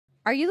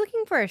Are you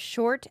looking for a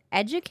short,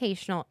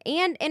 educational,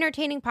 and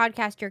entertaining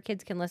podcast your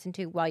kids can listen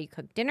to while you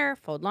cook dinner,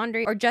 fold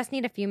laundry, or just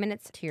need a few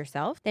minutes to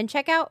yourself? Then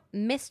check out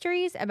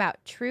Mysteries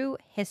About True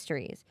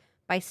Histories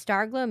by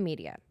Starglow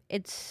Media.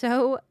 It's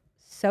so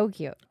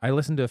cute. I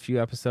listened to a few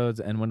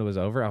episodes, and when it was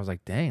over, I was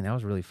like, dang, that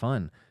was really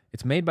fun.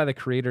 It's made by the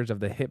creators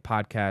of the hit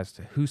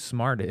podcast Who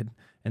Smarted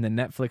and the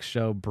Netflix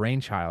show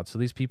Brainchild, so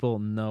these people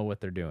know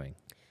what they're doing.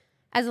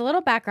 As a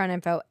little background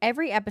info,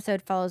 every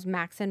episode follows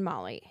Max and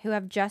Molly, who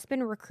have just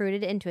been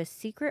recruited into a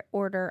secret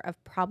order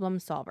of problem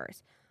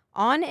solvers,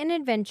 on an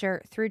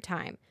adventure through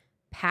time,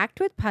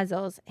 packed with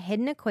puzzles,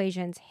 hidden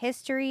equations,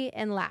 history,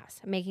 and laughs,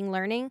 making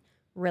learning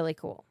really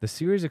cool. The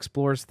series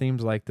explores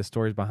themes like the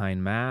stories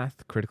behind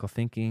math, critical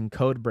thinking,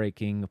 code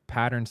breaking,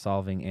 pattern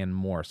solving, and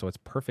more, so it's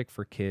perfect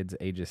for kids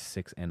ages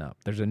 6 and up.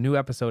 There's a new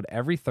episode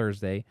every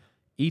Thursday,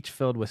 each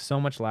filled with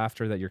so much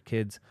laughter that your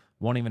kids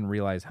won't even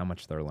realize how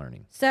much they're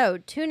learning. So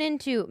tune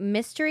into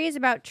Mysteries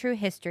About True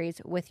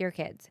Histories with your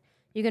kids.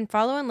 You can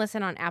follow and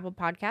listen on Apple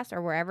Podcasts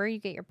or wherever you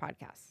get your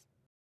podcasts.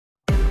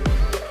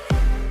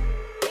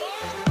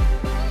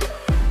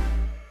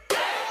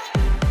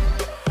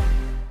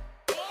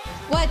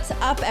 What's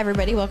up,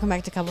 everybody? Welcome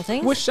back to Couple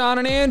Things. With Sean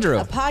and Andrew.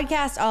 A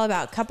podcast all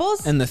about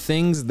couples. And the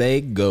things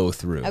they go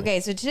through. Okay,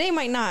 so today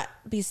might not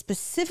be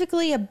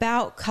specifically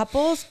about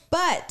couples,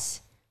 but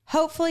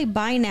hopefully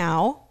by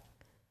now,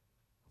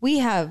 we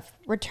have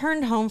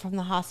returned home from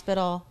the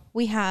hospital.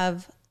 We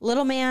have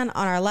little man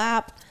on our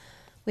lap.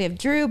 We have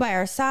Drew by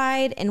our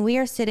side, and we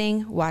are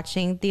sitting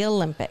watching the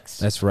Olympics.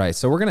 That's right.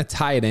 So we're going to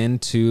tie it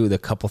into the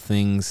Couple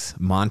Things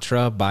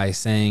mantra by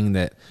saying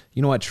that,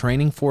 you know what,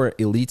 training for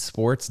elite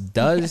sports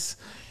does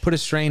put a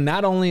strain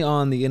not only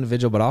on the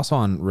individual, but also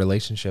on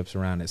relationships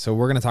around it. So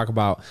we're going to talk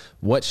about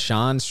what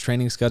Sean's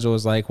training schedule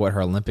was like, what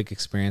her Olympic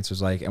experience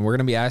was like, and we're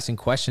going to be asking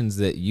questions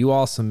that you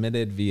all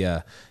submitted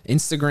via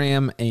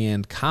Instagram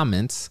and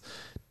comments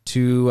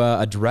to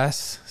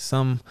address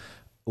some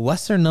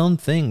lesser known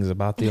things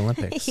about the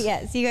Olympics.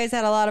 Yes, you guys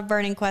had a lot of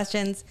burning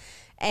questions.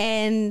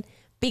 And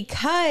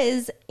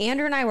because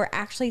Andrew and I were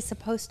actually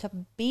supposed to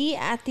be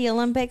at the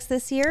Olympics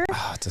this year.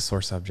 Oh, it's a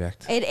sore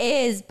subject. It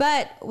is,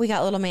 but we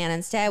got little man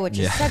instead, which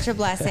is such a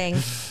blessing.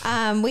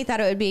 We thought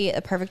it would be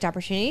a perfect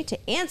opportunity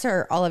to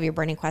answer all of your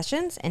burning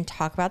questions and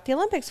talk about the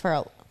Olympics for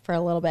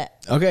a little bit.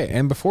 Okay,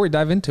 and before we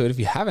dive into it, if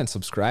you haven't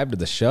subscribed to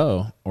the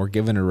show or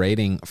given a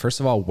rating, first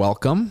of all,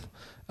 welcome.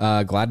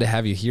 Glad to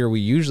have you here. We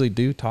usually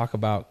do talk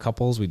about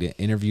couples. We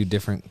interview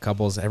different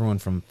couples, everyone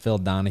from Phil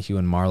Donahue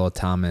and Marlo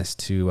Thomas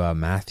to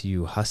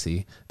Matthew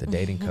Hussey, the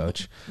dating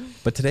coach.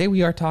 But today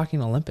we are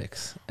talking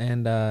Olympics.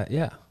 And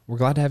we're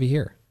glad to have you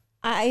here.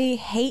 I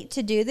hate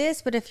to do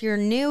this, but if you're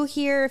new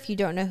here, if you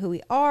don't know who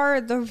we are,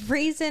 the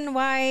reason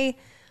why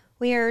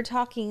we are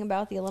talking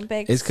about the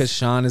Olympics is because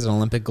Sean is an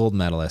Olympic gold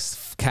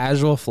medalist.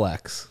 Casual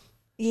flex.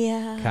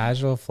 Yeah.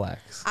 Casual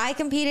flex. I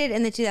competed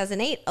in the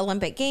 2008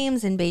 Olympic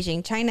Games in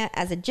Beijing, China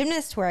as a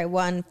gymnast where I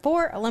won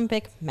 4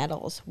 Olympic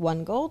medals,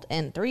 1 gold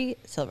and 3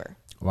 silver.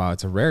 Wow,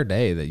 it's a rare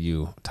day that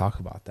you talk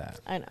about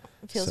that. I know.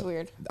 It feels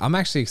weird. I'm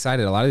actually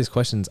excited. A lot of these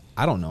questions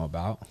I don't know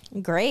about.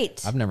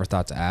 Great. I've never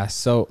thought to ask.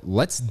 So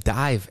let's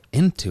dive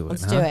into it.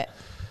 Let's do it.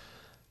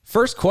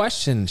 First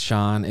question,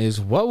 Sean,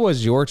 is what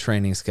was your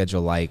training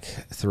schedule like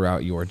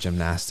throughout your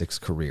gymnastics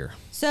career?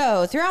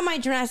 So throughout my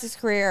gymnastics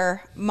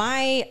career,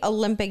 my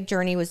Olympic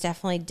journey was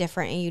definitely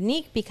different and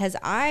unique because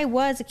I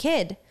was a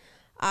kid.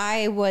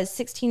 I was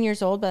 16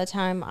 years old by the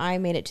time I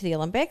made it to the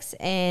Olympics.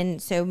 And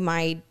so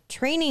my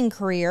training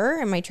career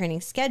and my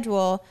training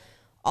schedule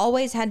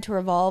always had to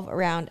revolve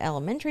around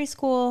elementary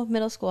school,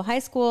 middle school, high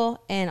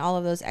school, and all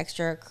of those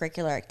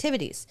extracurricular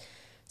activities.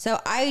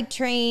 So I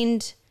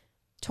trained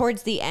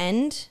towards the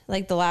end,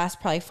 like the last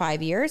probably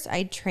 5 years,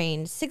 I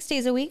trained 6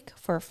 days a week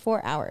for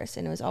 4 hours,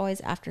 and it was always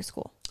after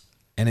school.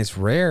 And it's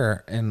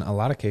rare in a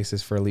lot of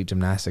cases for elite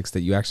gymnastics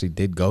that you actually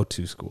did go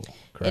to school,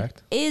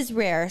 correct? It is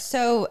rare.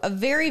 So a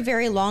very,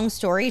 very long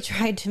story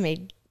tried to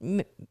be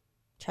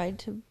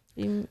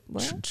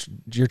what?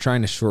 You're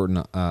trying to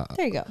shorten.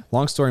 There you go.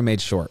 Long story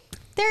made short.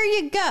 There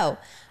you go.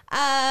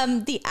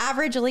 The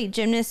average elite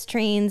gymnast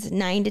trains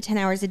 9 to 10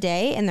 hours a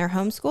day, and they're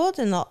homeschooled,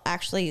 and they'll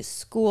actually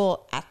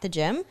school at the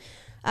gym.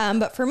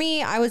 But for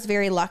me, I was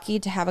very lucky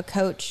to have a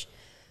coach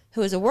who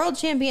was a world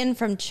champion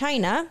from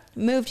China,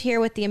 moved here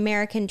with the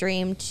American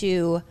dream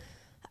to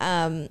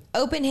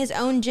open his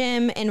own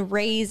gym and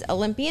raise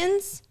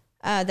Olympians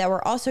that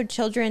were also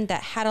children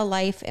that had a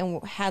life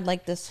and had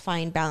like this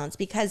fine balance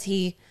because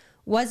he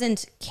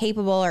wasn't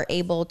capable or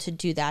able to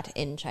do that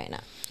in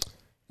China.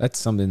 That's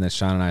something that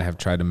Sean and I have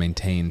tried to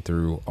maintain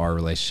through our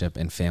relationship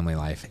and family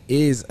life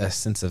is a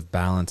sense of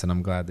balance. And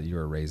I'm glad that you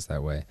were raised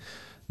that way.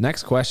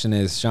 Next question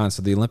is, Sean,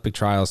 so the Olympic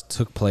trials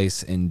took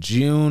place in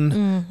June.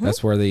 Mm-hmm.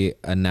 That's where they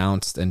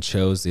announced and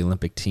chose the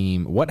Olympic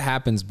team. What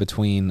happens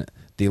between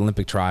the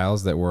Olympic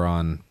trials that were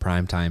on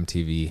primetime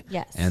TV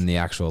and the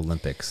actual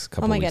Olympics a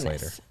couple weeks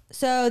later?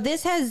 So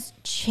this has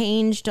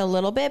changed a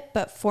little bit,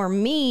 but for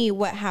me,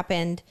 what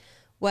happened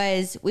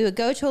was we would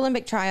go to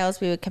Olympic trials,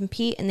 we would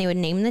compete, and they would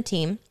name the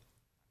team.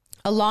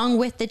 Along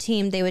with the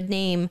team, they would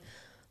name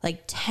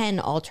like 10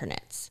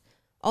 alternates.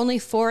 Only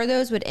 4 of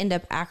those would end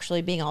up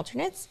actually being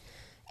alternates.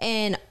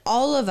 And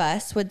all of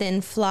us would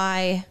then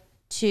fly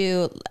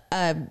to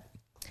a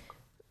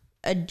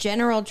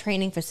general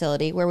training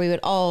facility where we would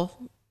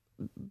all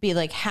be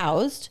like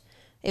housed.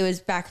 It was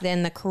back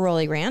then the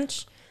Caroli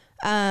Ranch.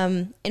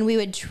 And we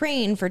would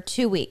train for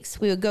 2 weeks.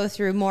 We would go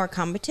through more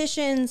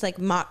competitions, like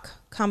mock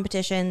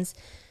competitions,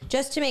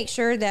 just to make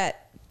sure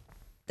that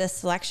the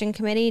selection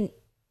committee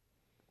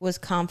was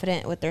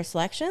confident with their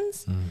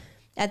selections.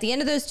 At the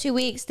end of those 2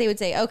 weeks, they would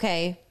say,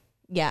 okay,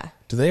 yeah.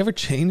 Do they ever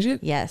change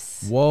it?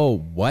 Yes. Whoa,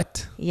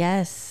 what?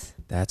 Yes.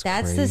 That's the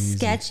crazy.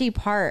 sketchy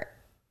part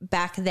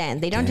back then.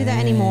 They don't do that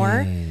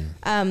anymore.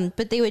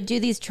 But they would do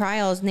these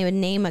trials and they would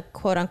name a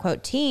quote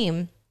unquote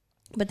team,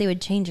 but they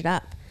would change it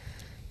up.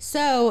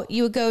 So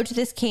you would go to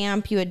this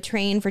camp, you would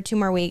train for 2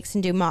 more weeks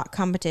and do mock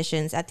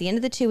competitions. At the end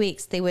of the 2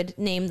 weeks, they would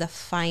name the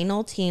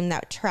final team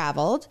that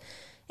traveled,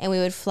 and we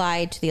would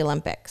fly to the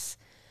Olympics.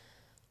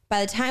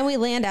 By the time we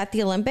land at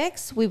the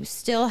Olympics, we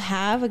still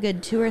have a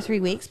good 2 or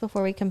 3 weeks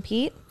before we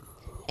compete.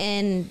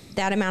 And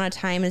that amount of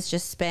time is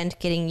just spent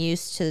getting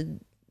used to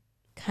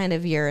kind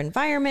of your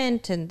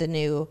environment and the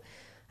new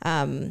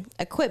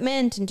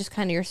equipment and just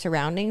kind of your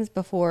surroundings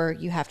before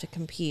you have to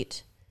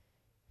compete,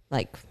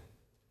 like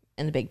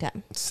in the big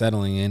time.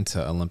 Settling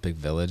into Olympic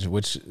Village,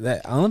 which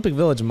that Olympic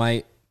Village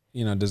might,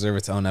 deserve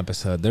its own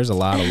episode. There's a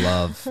lot of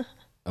love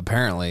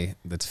apparently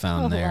that's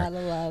found there. A lot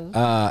of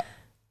love.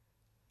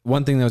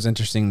 One thing that was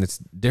interesting that's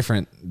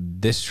different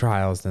this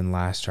trials than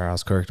last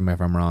trials, correct me if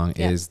I'm wrong,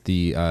 is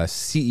the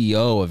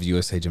CEO of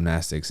USA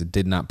Gymnastics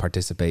did not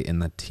participate in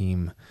the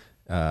team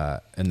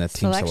team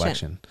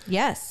selection.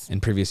 Yes. In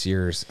previous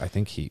years, I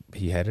think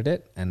he headed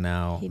it, and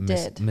now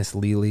Miss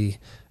Lely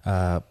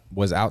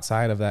was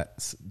outside of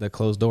the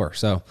closed door.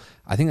 So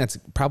I think that's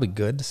probably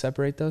good to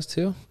separate those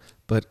two,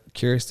 but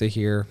curious to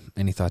hear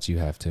any thoughts you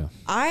have too.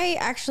 I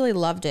actually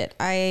loved it.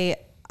 I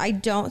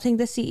don't think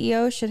the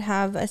CEO should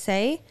have a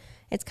say.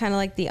 It's kind of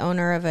like the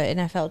owner of an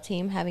NFL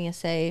team having a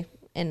say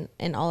in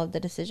all of the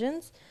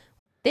decisions.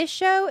 This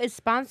show is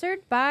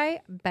sponsored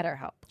by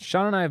BetterHelp.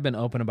 Sean and I have been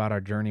open about our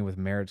journey with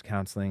marriage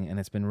counseling, and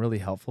it's been really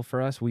helpful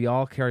for us. We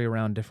all carry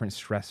around different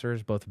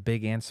stressors, both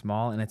big and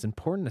small, and it's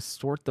important to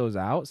sort those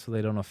out so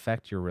they don't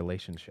affect your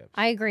relationships.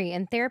 I agree,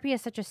 and therapy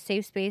is such a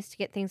safe space to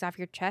get things off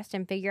your chest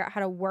and figure out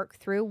how to work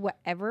through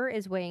whatever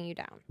is weighing you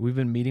down. We've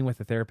been meeting with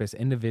a therapist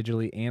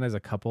individually and as a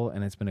couple,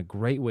 and it's been a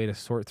great way to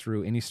sort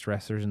through any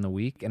stressors in the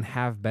week and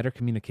have better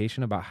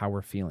communication about how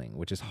we're feeling,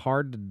 which is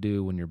hard to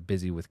do when you're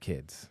busy with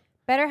kids.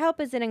 BetterHelp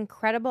is an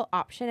incredible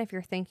option if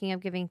you're thinking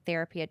of giving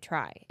therapy a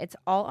try. It's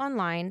all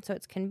online, so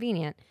it's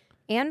convenient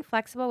and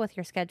flexible with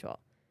your schedule.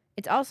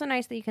 It's also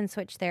nice that you can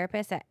switch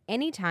therapists at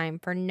any time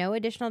for no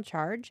additional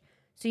charge,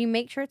 so you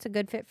make sure it's a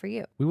good fit for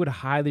you. We would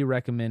highly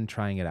recommend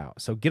trying it out.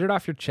 So get it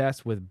off your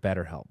chest with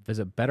BetterHelp.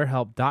 Visit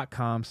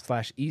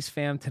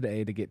BetterHelp.com/EastFam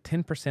today to get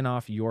 10%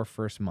 off your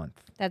first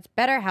month. That's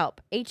BetterHelp,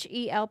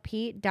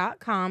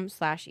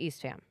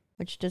 HELP.com/EastFam.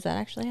 Which does that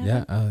actually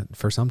happen? Yeah,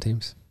 for some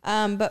teams.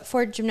 But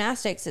for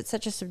gymnastics, it's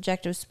such a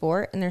subjective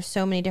sport, and there's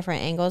so many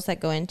different angles that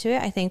go into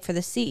it. I think for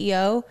the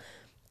CEO,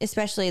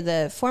 especially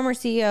the former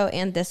CEO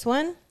and this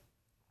one,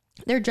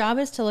 their job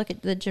is to look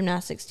at the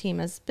gymnastics team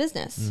as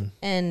business,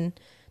 and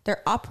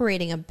they're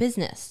operating a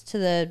business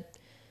to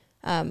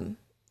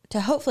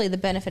hopefully the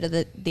benefit of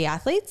the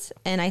athletes.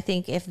 And I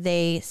think if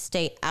they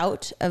stay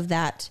out of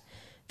that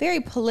very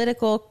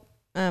political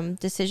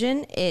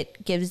decision,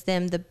 it gives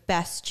them the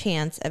best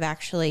chance of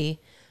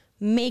actually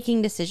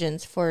making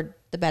decisions for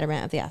the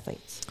betterment of the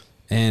athletes.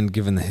 And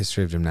given the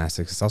history of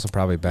gymnastics, it's also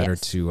probably better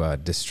to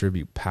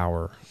distribute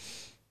power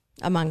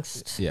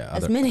amongst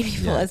as many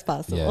people as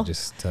possible. Yeah,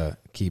 just to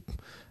keep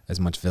as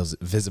much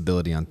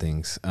visibility on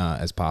things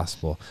as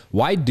possible.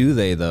 Why do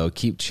they, though,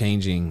 keep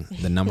changing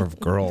the number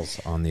of girls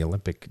on the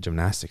Olympic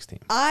gymnastics team?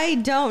 I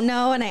don't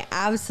know, and I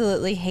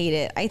absolutely hate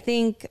it. I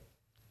think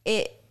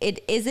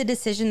it is a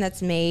decision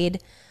that's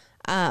made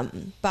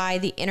by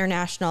the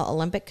International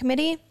Olympic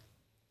Committee.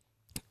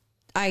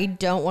 I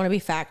don't want to be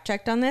fact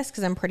checked on this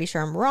because I'm pretty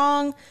sure I'm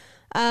wrong.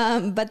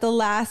 But the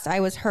last I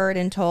was heard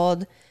and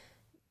told,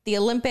 the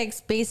Olympics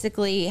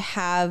basically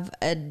have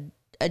a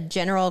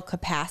general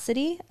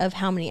capacity of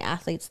how many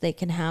athletes they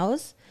can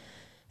house.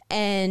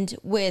 And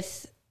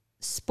with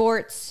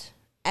sports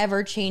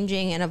ever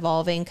changing and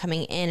evolving,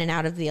 coming in and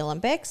out of the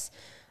Olympics,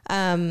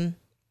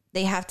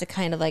 they have to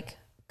kind of like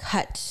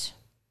cut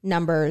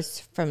numbers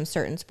from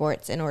certain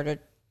sports in order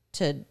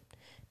to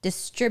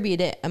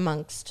distribute it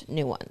amongst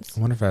new ones. I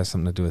wonder if it has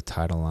something to do with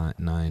Title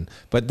IX.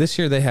 But this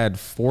year they had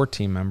 4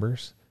 team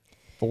members,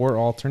 4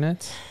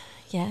 alternates.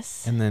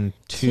 Yes. And then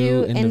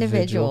 2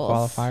 individual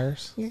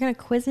qualifiers. You're going to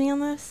quiz me on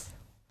this?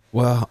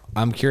 Well,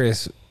 I'm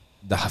curious,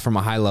 from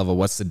a high level,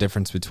 what's the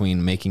difference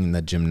between making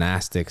the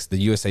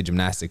USA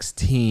Gymnastics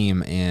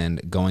team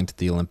and going to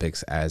the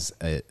Olympics as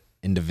an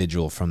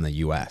individual from the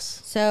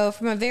U.S.? So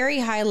from a very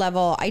high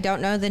level, I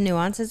don't know the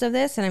nuances of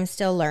this, and I'm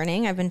still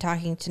learning. I've been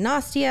talking to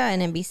Nastia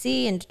and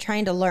NBC and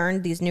trying to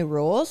learn these new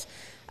rules.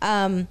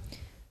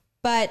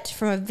 But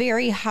from a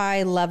very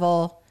high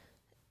level,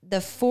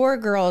 the 4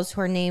 girls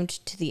who are named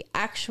to the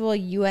actual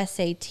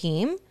USA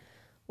team,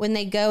 when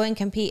they go and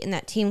compete in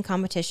that team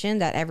competition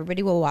that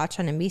everybody will watch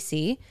on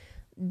NBC,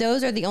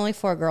 those are the only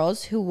 4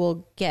 girls who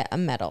will get a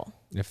medal.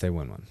 If they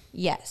win one.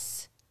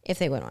 Yes, if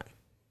they win one,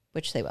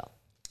 which they will.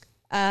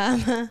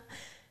 The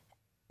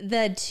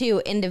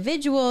 2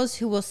 individuals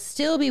who will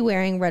still be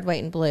wearing red,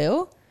 white, and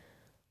blue,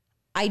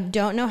 I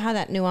don't know how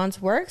that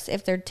nuance works,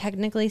 if they're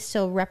technically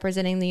still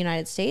representing the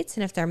United States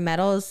and if their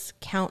medals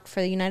count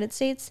for the United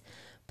States.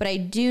 But I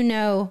do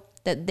know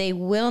that they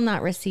will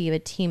not receive a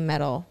team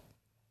medal.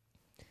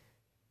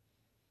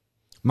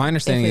 My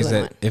understanding is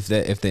that if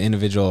the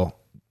individual,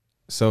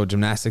 so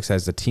gymnastics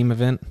has the team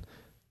event,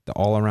 the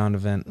all-around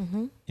event,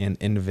 and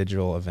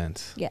individual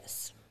event.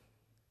 Yes.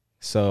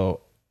 So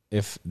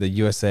if the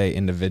USA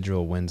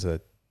individual wins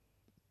a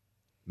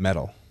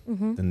medal,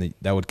 then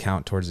that would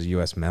count towards the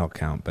U.S. medal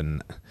count, but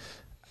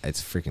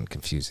it's freaking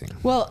confusing.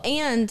 Well,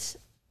 and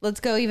let's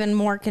go even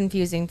more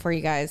confusing for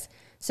you guys.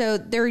 So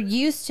there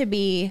used to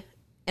be,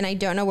 and I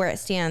don't know where it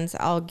stands,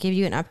 I'll give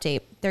you an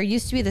update. There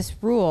used to be this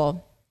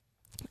rule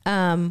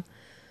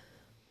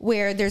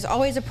where there's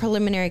always a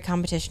preliminary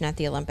competition at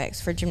the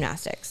Olympics for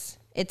gymnastics.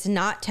 It's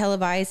not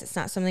televised. It's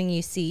not something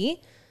you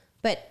see,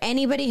 but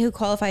anybody who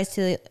qualifies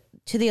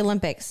to the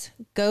Olympics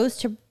goes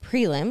to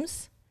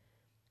prelims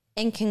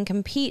and can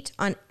compete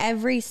on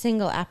every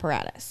single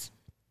apparatus.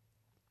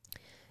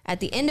 At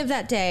the end of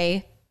that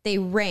day, they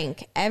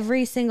rank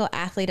every single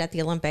athlete at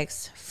the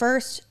Olympics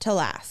first to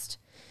last.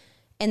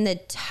 And the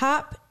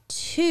top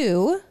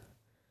 2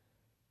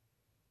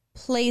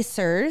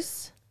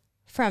 placers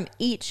from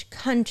each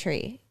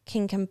country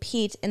can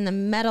compete in the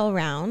medal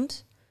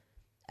round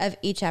of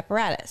each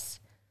apparatus.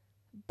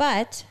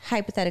 But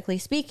hypothetically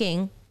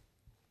speaking,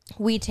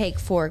 we take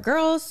 4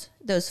 girls.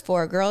 Those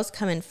 4 girls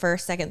come in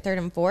first, second, third,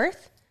 and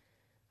fourth.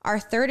 Our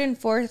third and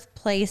fourth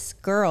place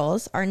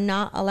girls are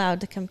not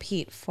allowed to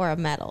compete for a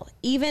medal,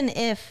 even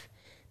if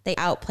they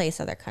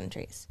outplace other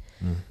countries.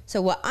 So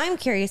what I'm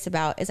curious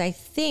about is I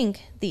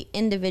think the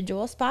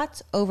individual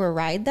spots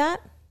override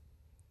that.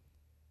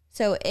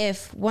 So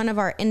if one of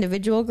our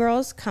individual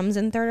girls comes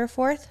in third or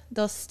fourth,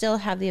 they'll still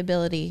have the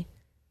ability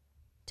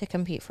to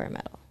compete for a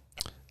medal.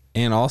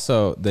 And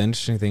also, the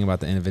interesting thing about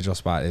the individual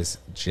spot is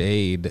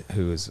Jade,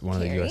 who is one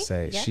of the Carrie?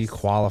 USA, Yes. she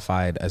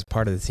qualified as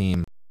part of the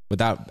team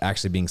without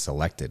actually being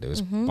selected. It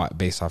was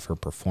based off her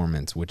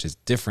performance, which is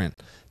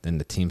different than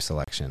the team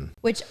selection.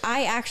 Which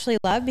I actually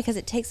love because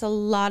it takes a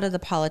lot of the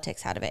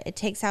politics out of it. It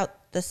takes out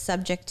the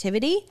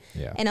subjectivity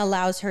and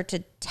allows her to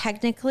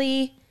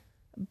technically,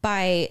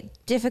 by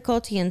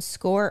difficulty and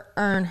score,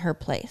 earn her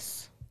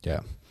place. Yeah.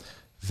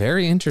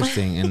 Very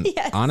interesting. And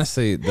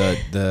honestly,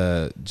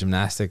 the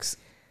gymnastics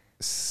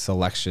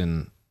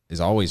selection is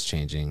always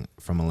changing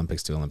from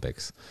Olympics to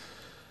Olympics.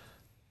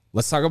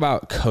 Let's talk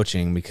about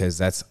coaching, because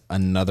that's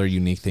another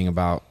unique thing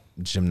about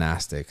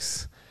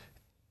gymnastics.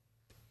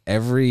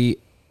 Every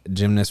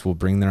gymnast will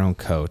bring their own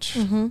coach.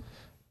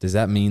 Does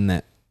that mean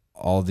that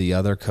all the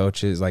other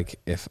coaches, like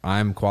if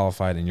I'm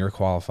qualified and you're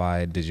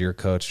qualified, does your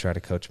coach try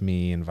to coach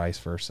me and vice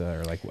versa?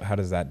 Or like, how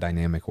does that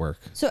dynamic work?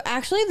 So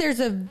actually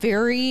there's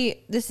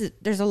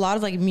a lot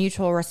of like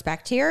mutual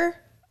respect here.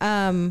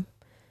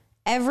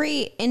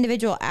 Every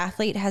individual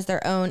athlete has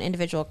their own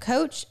individual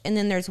coach. And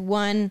then there's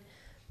one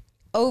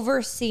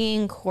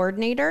overseeing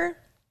coordinator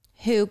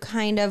who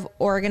kind of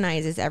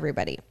organizes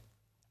everybody.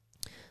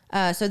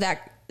 So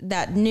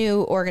that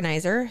new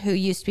organizer, who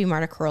used to be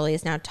Marta Crowley,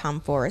 is now Tom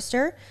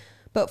Forrester.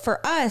 But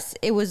for us,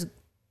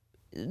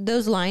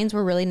 those lines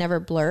were really never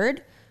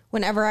blurred.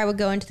 Whenever I would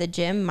go into the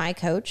gym, my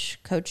coach,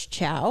 Coach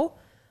Chow,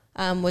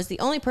 was the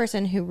only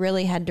person who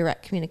really had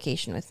direct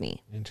communication with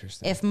me.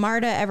 Interesting. If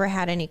Marta ever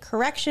had any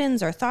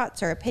corrections or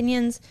thoughts or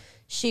opinions,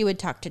 she would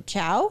talk to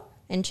Chow,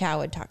 and Chow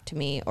would talk to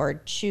me,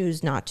 or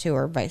choose not to,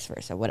 or vice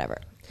versa, whatever.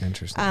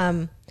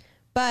 Interesting.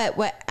 But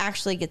what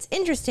actually gets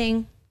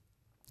interesting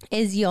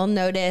is you'll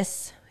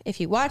notice,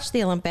 if you watch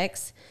the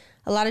Olympics,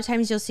 a lot of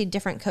times you'll see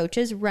different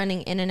coaches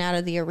running in and out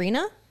of the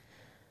arena.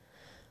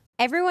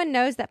 Everyone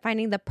knows that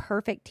finding the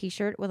perfect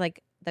t-shirt with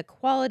like the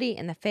quality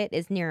and the fit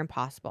is near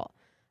impossible.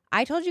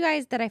 I told you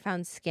guys that I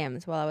found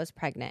Skims while I was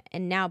pregnant,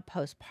 and now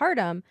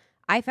postpartum,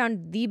 I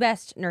found the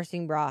best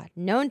nursing bra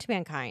known to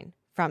mankind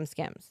from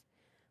Skims.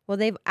 Well,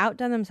 they've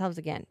outdone themselves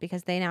again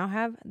because they now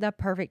have the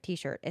perfect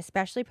t-shirt,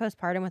 especially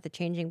postpartum with a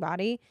changing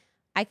body.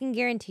 I can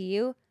guarantee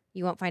you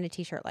won't find a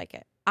t-shirt like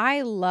it.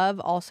 I love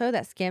also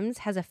that Skims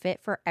has a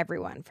fit for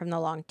everyone, from the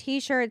long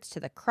t-shirts to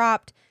the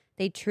cropped.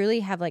 They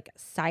truly have like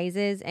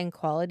sizes and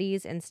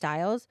qualities and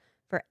styles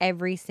for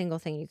every single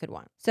thing you could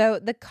want. So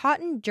the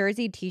cotton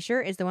jersey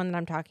t-shirt is the one that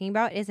I'm talking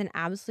about. It is an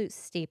absolute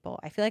staple.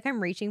 I feel like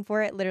I'm reaching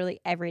for it literally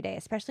every day,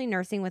 especially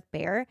nursing with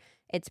Bear.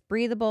 It's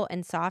breathable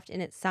and soft,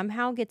 and it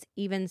somehow gets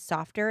even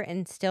softer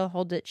and still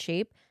holds its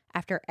shape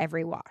after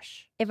every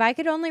wash. If I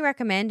could only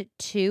recommend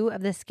 2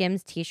 of the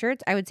Skims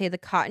t-shirts, I would say the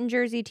cotton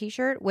jersey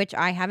t-shirt, which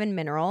I have in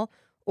mineral,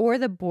 or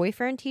the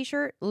boyfriend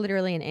t-shirt,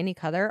 literally in any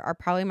color, are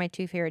probably my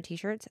 2 favorite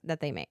t-shirts that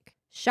they make.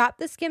 Shop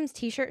the Skims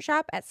t-shirt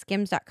shop at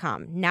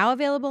skims.com. Now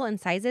available in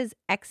sizes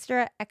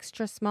extra,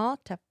 extra small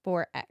to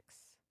 4X.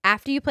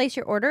 After you place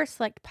your order,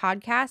 select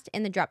podcast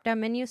in the drop-down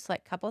menu,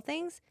 select couple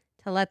things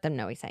to let them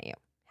know we sent you.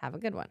 Have a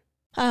good one.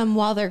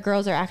 While their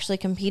girls are actually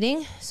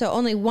competing. So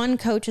only one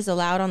coach is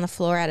allowed on the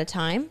floor at a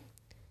time.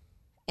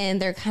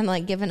 And they're kind of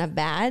like given a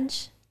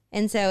badge.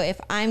 And so if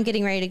I'm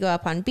getting ready to go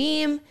up on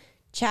beam,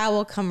 Chow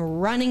will come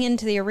running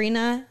into the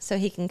arena so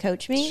he can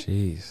coach me.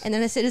 Jeez. And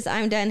then as soon as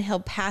I'm done, he'll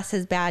pass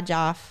his badge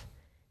off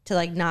to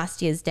like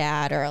Nastia's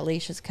dad or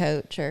Alicia's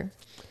coach. Or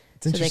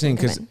It's interesting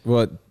because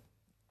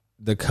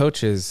the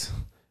coaches,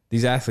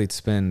 these athletes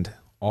spend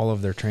all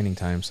of their training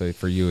time. So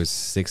for you, is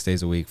 6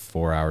 days a week,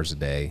 4 hours a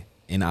day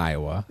in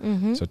Iowa.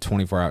 Mm-hmm. So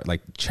 24 hours.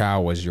 Like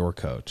Chow was your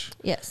coach.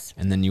 Yes.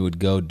 And then you would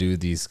go do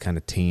these kind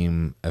of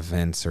team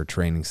events or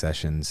training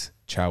sessions.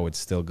 Chow would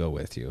still go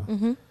with you.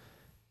 Mm-hmm.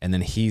 And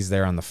then he's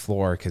there on the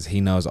floor because he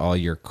knows all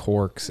your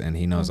quirks and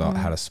he knows all,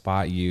 how to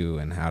spot you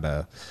and how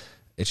to.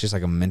 It's just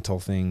like a mental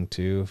thing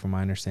too, from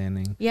my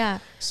understanding. Yeah.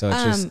 So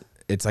it's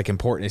it's like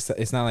important.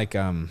 It's not like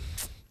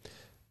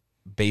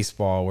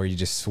baseball where you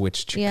just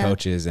switch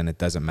coaches and it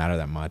doesn't matter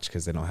that much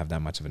because they don't have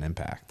that much of an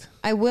impact.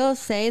 I will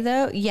say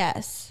though,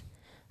 yes.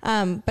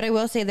 But I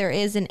will say there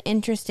is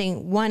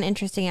one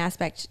interesting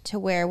aspect to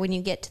where when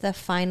you get to the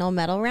final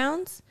medal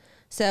rounds,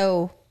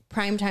 so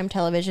primetime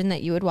television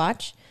that you would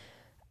watch,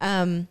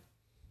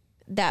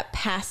 that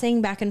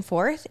passing back and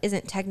forth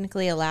isn't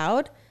technically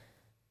allowed.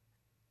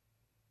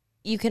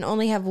 You can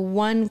only have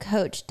one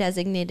coach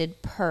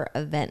designated per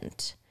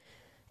event.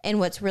 And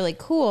what's really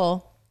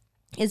cool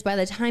is by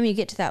the time you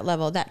get to that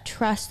level, that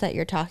trust that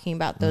you're talking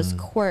about, those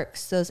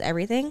quirks, those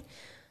everything,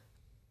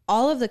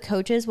 all of the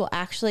coaches will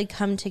actually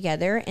come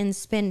together and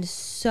spend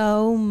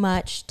so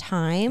much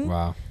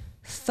time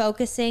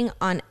focusing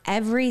on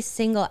every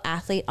single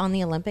athlete on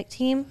the Olympic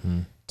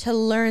team to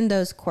learn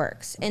those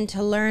quirks and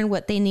to learn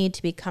what they need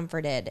to be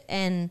comforted.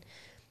 And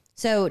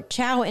so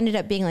Chow ended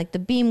up being like the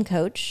beam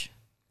coach,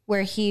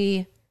 where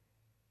he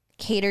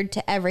catered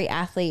to every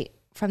athlete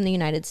from the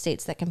United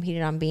States that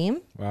competed on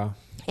beam. Wow.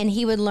 And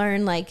he would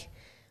learn like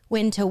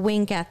when to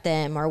wink at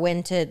them or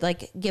when to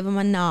like give them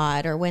a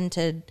nod or when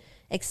to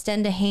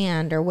extend a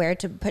hand or where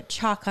to put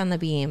chalk on the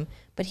beam.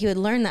 But he would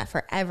learn that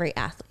for every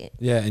athlete.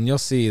 Yeah. And you'll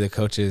see the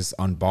coaches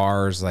on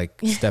bars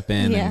like step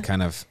in and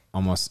kind of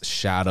almost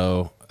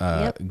shadow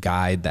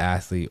guide the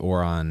athlete,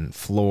 or on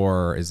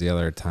floor is the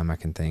other time I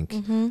can think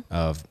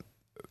of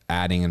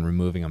adding and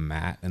removing a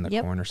mat in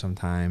the corner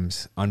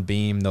sometimes. On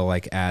beam, they'll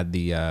like add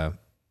the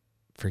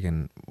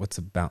what's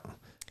about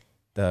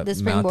the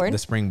springboard. The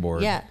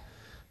springboard. Yeah.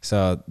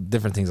 So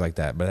different things like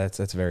that. But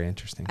that's very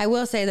interesting. I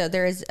will say though,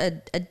 there is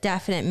a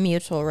definite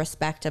mutual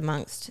respect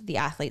amongst the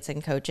athletes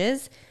and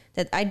coaches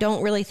that I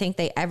don't really think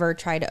they ever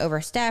try to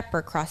overstep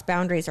or cross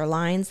boundaries or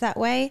lines that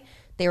way.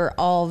 They were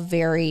all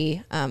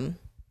very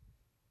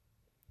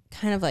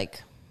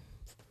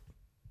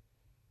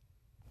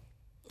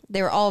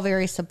they were all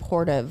very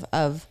supportive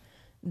of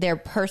their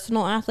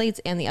personal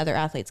athletes and the other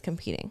athletes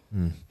competing.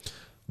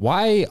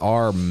 Why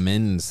are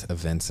men's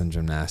events in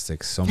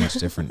gymnastics so much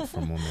different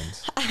from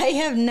women's? I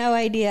have no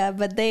idea,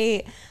 but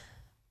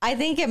I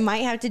think it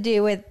might have to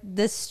do with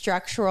the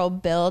structural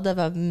build of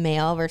a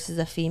male versus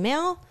a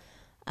female.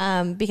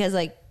 Because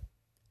like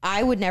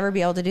I would never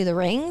be able to do the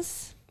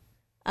rings.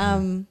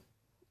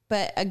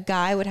 But a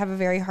guy would have a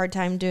very hard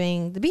time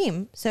doing the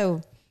beam.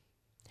 So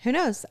who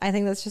knows? I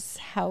think that's just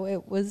how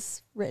it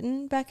was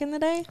written back in the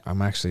day.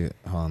 I'm actually,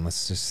 hold on,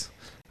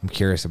 I'm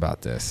curious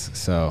about this.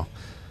 So,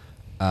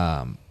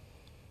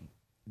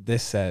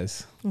 this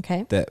says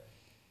that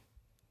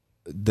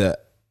the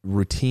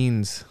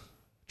routines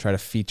try to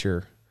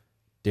feature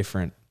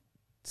different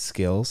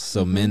skills.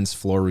 So men's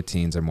floor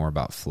routines are more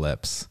about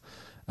flips.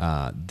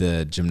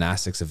 The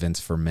gymnastics events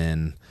for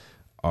men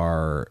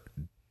are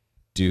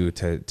due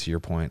to your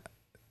point,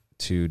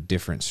 to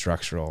different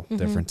structural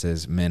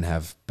differences. Men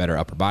have better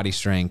upper body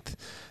strength.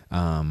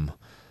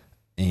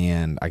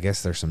 And I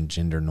guess there's some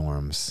gender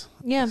norms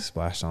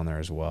splashed on there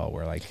as well,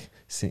 where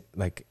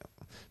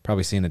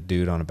probably seeing a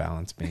dude on a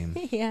balance beam.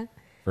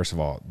 First of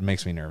all, it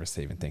makes me nervous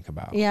to even think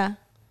about.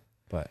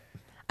 But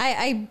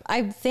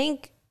I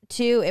think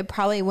too, it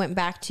probably went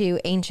back to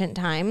ancient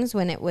times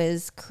when it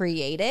was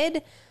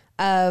created,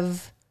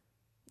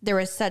 there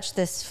was such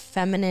this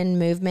feminine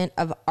movement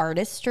of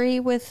artistry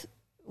with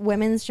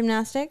women's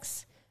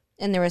gymnastics,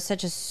 and there was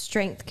such a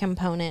strength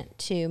component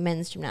to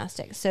men's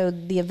gymnastics. So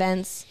the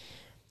events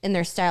and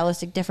their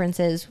stylistic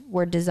differences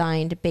were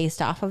designed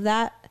based off of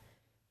that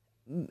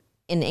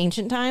in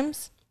ancient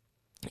times.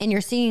 And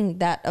you're seeing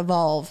that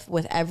evolve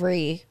with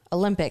every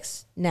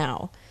Olympics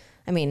now.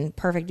 I mean,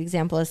 perfect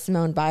example is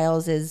Simone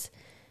Biles is,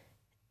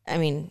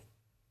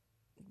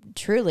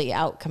 truly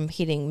out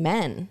competing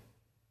men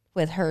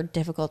with her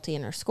difficulty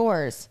in her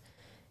scores.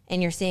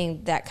 And you're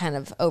seeing that kind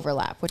of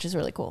overlap, which is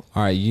really cool.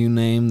 All right, you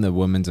name the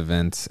women's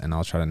events, and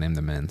I'll try to name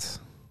the men's.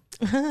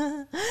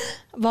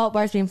 Vault,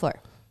 bars, beam, floor.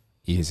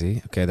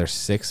 Easy. Okay, there's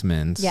 6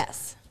 men's.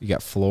 Yes. You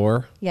got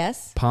floor.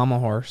 Yes. Pommel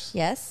horse.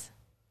 Yes.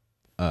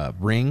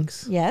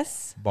 Rings.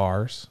 Yes.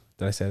 Bars.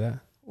 Did I say that?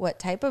 What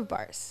type of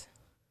bars?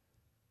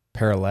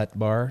 Parallel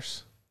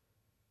bars.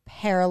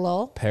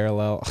 Parallel.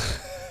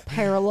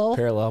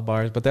 Parallel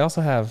bars. But they also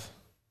have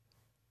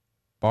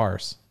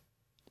bars.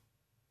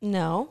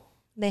 No,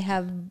 they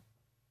have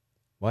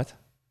What?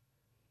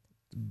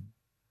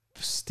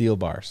 Steel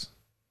bars.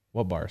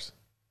 What bars?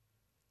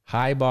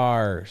 High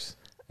bars.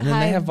 And then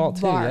they have vault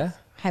too, yeah?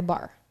 High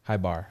bar. High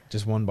bar.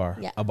 Just one bar.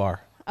 Yeah. A bar.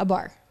 A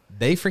bar.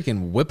 They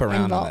freaking whip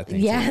around on vault. that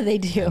thing. Yeah, too. they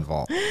do. And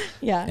vault.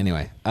 Yeah.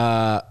 Anyway,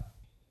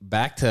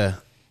 back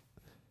to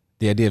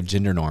the idea of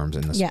gender norms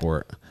in the Yeah.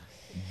 sport.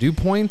 Do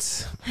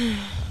points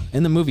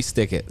in the movie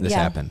Stick It? This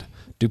Yeah. happened.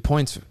 Do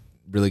points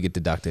really get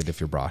deducted if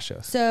your bra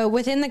shows? So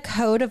within the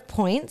code of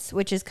points,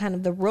 which is kind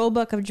of the rule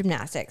book of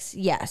gymnastics,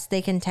 yes,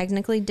 they can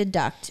technically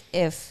deduct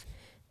if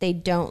they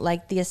don't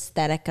like the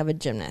aesthetic of a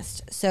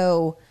gymnast.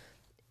 So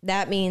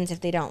that means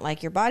if they don't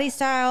like your body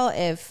style,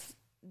 if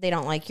they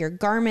don't like your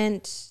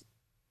garment,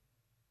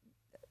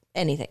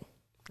 anything.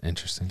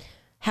 Interesting.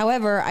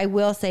 However, I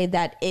will say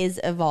that is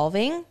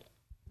evolving.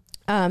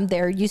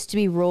 There used to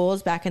be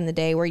rules back in the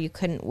day where you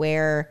couldn't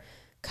wear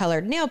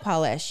colored nail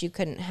polish. You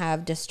couldn't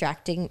have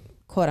distracting,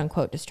 quote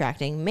unquote,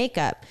 distracting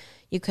makeup.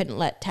 You couldn't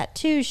let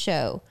tattoos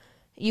show.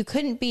 You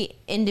couldn't be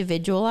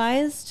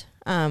individualized.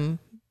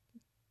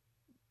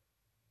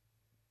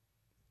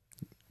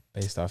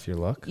 Based off your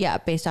look? Yeah,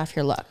 based off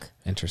your look.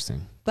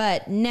 Interesting.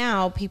 But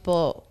now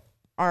people,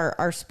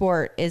 our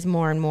sport is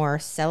more and more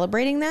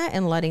celebrating that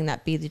and letting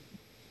that be the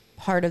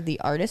part of the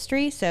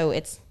artistry. So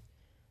it's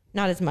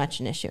not as much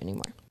an issue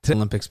anymore. To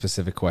Olympic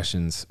specific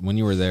questions, when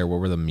you were there, what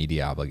were the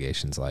media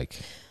obligations like?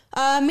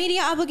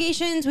 Media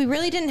obligations, we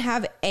really didn't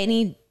have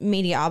any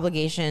media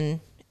obligation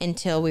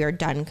until we were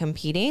done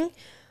competing.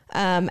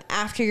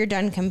 After you're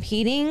done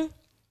competing,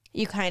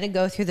 you kind of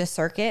go through the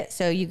circuit.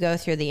 So you go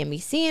through the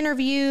NBC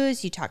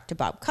interviews, you talk to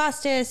Bob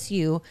Costas,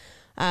 you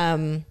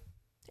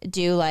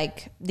do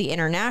like the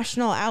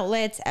international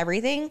outlets,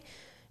 everything.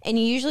 And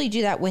you usually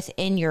do that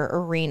within your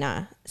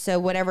arena. So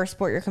whatever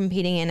sport you're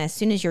competing in, as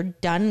soon as you're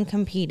done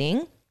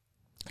competing,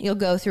 you'll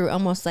go through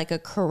almost like a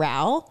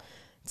corral.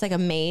 It's like a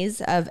maze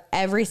of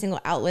every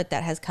single outlet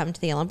that has come to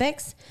the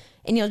Olympics.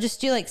 And you'll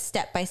just do like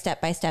step by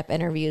step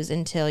interviews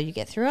until you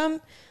get through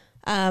them.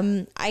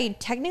 I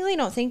technically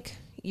don't think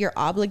you're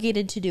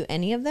obligated to do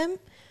any of them.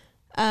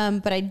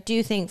 But I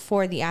do think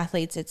for the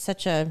athletes, it's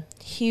such a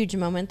huge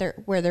moment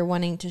where they're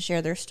wanting to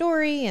share their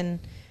story and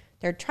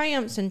their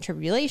triumphs and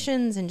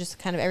tribulations and just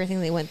kind of everything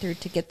they went through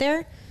to get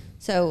there.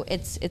 So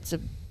it's a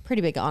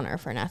pretty big honor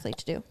for an athlete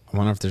to do. I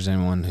wonder if there's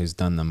anyone who's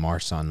done the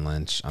March on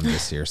Lynch on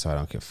this year so I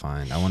don't get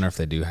fined. I wonder if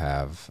they do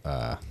have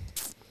a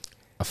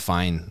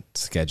fine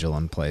schedule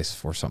in place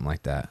for something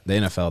like that. The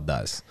NFL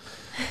does.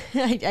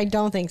 I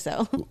don't think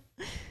so.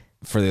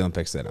 For the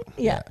Olympics, they don't.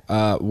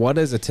 Yeah. What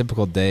does a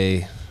typical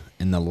day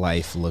in the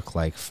life look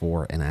like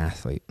for an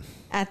athlete?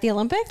 At the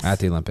Olympics? At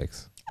the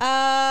Olympics.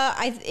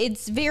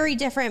 It's very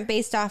different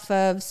based off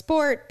of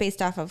sport,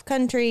 based off of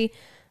country.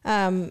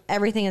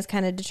 Everything is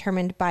kind of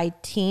determined by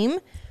team.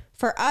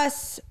 For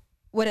us,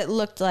 what it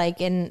looked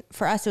like, and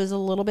for us, it was a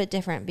little bit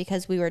different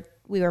because we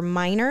were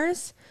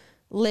minors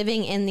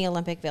living in the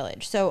Olympic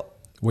Village. So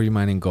were you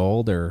mining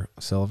gold or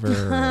silver?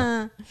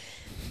 Or?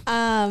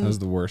 That was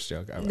the worst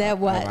joke I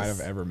might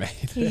have ever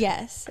made.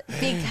 Yes,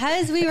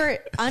 because we were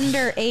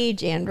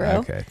underage, Andrew.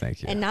 Okay,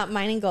 thank you. And not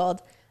mining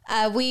gold.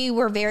 We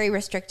were very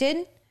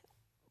restricted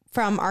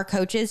from our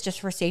coaches just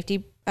for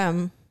safety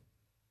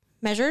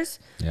measures.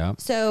 Yeah.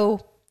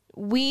 So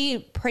we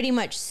pretty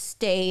much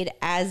stayed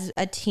as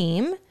a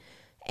team,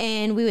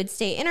 and we would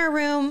stay in our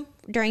room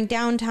during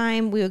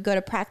downtime. We would go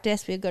to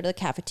practice. We would go to the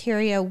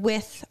cafeteria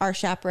with our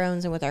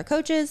chaperones and with our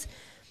coaches.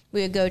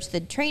 We would go to the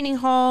training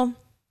hall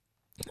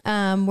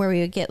where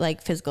we would get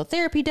like physical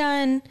therapy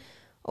done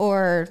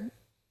or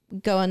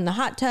go in the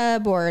hot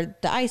tub or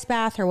the ice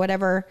bath or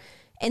whatever.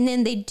 And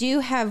then they do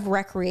have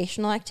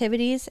recreational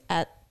activities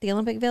at the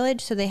Olympic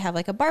Village. So they have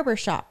like a barber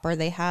shop, or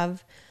they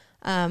have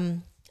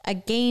a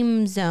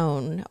game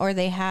zone, or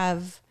they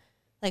have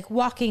like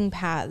walking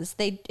paths.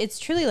 It's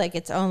truly like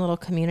its own little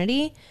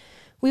community.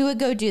 We would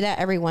go do that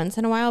every once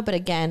in a while, but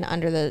again,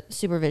 under the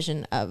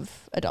supervision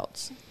of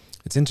adults.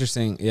 It's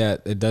interesting. Yeah,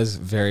 it does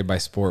vary by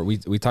sport. We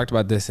talked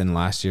about this in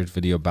last year's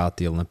video about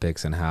the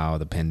Olympics and how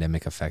the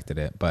pandemic affected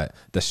it. But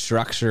the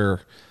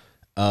structure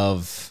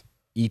of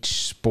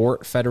each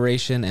sport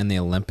federation and the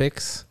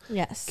Olympics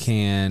Yes.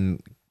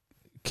 can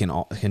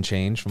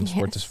change from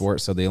sport to Yes.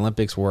 sport. So the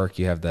Olympics work,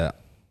 you have the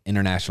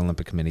International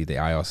Olympic Committee, the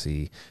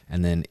IOC,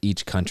 and then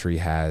each country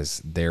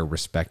has their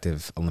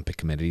respective Olympic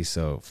committees.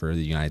 So for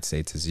the United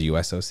States, it's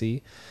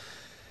USOC.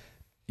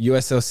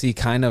 USOC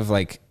kind of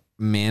like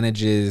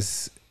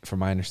manages, from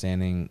my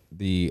understanding,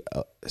 the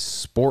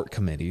sport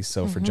committees.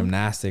 So for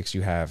gymnastics,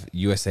 you have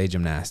USA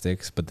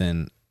Gymnastics, but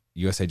then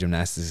USA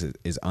Gymnastics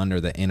is under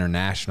the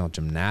International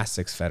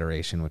Gymnastics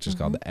Federation, which is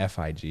called the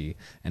FIG,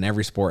 and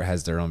every sport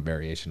has their own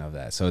variation of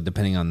that. So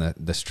depending on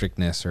the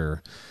strictness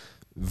or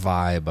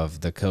vibe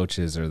of the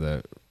coaches or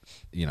the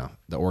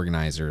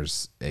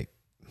organizers, it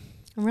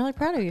I'm really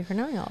proud of you for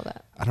knowing all of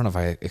that. I don't know if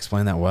I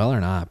explained that well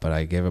or not, but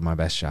I gave it my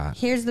best shot.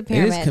 Here's the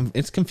pyramid.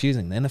 It's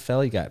confusing. The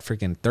NFL, you got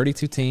freaking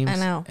 32 teams I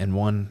know. and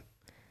one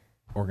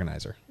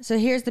organizer. So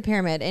here's the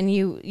pyramid, and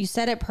you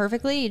said it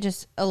perfectly,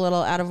 just a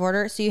little out of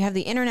order. So you have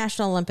the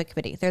International Olympic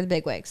Committee. They're the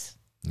bigwigs.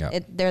 Yeah.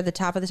 They're the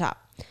top of the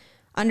top.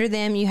 Under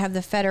them, you have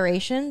the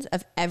federations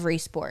of every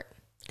sport.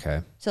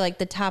 Okay. So like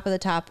the top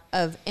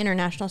of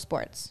international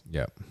sports.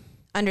 Yep.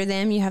 Under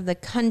them, you have the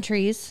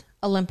countries'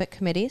 Olympic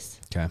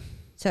committees. Okay.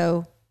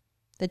 So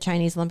the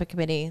Chinese Olympic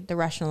Committee, the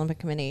Russian Olympic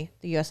Committee,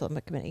 the U.S.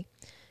 Olympic Committee.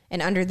 And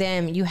under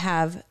them, you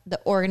have the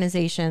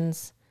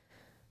organizations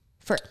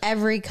for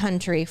every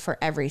country for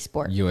every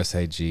sport.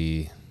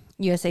 USAG.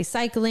 USA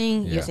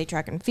Cycling, Yeah. USA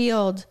Track and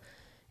Field.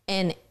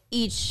 And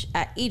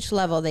at each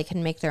level, they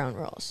can make their own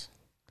rules.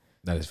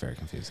 That is very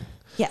confusing.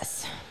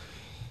 Yes.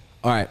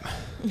 All right.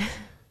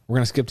 We're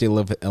going to skip the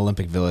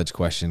Olympic Village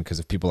question because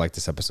if people like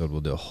this episode,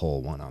 we'll do a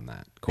whole one on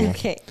that. Cool.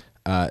 Okay.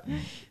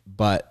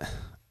 But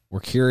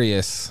we're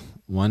curious.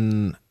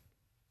 One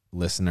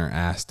listener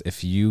asked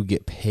if you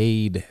get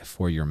paid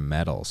for your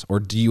medals or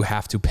do you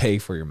have to pay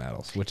for your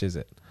medals? Which is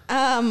it?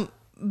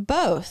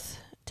 Both,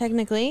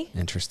 technically.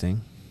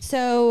 Interesting.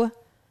 So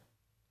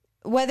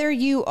whether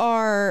you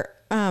are,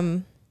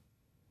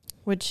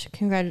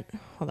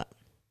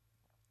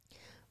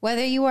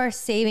 whether you are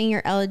saving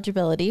your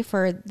eligibility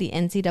for the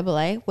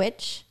NCAA,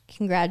 which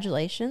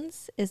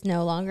congratulations is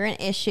no longer an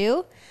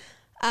issue,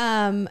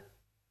 and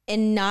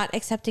not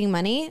accepting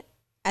money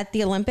at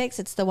the Olympics,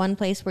 it's the one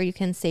place where you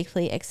can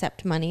safely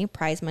accept money,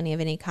 prize money of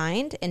any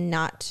kind, and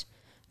not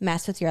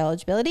mess with your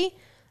eligibility.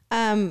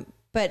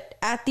 But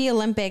at the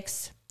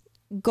Olympics,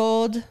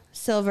 gold,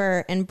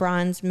 silver, and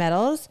bronze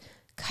medals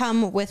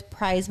come with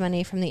prize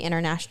money from the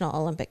International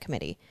Olympic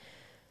Committee.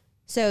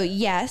 So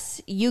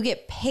yes, you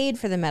get paid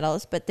for the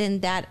medals, but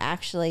then that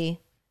actually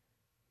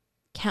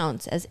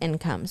counts as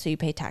income. So you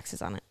pay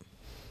taxes on it.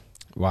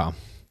 Wow.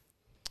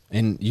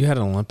 And you had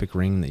an Olympic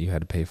ring that you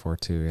had to pay for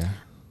too, yeah?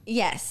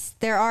 Yes,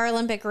 there are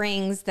Olympic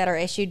rings that are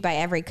issued by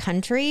every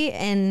country.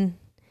 And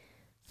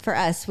for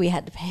us, we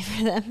had to pay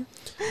for them.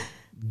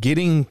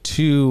 Getting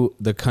to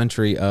the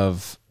country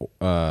of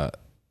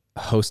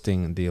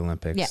hosting the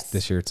Olympics. Yes.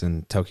 This year it's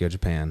in Tokyo,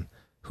 Japan.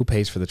 Who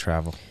pays for the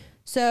travel?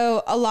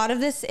 So a lot of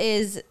this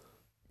is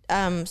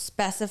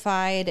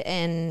specified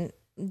and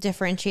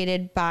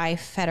differentiated by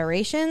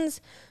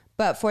federations.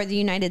 But for the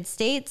United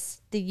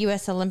States, the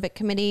U.S. Olympic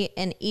Committee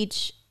and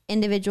each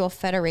individual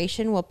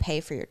federation will pay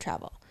for your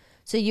travel.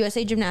 So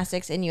USA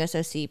Gymnastics and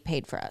USOC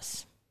paid for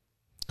us.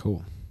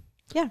 Cool.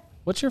 Yeah.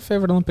 What's your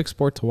favorite Olympic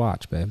sport to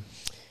watch, babe?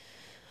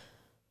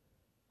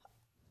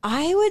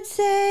 I would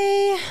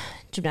say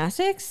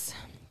gymnastics,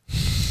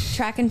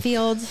 track and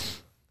field,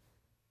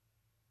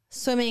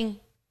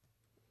 swimming,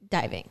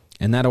 diving.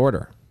 In that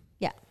order?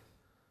 Yeah.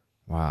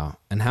 Wow.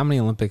 And how many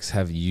Olympics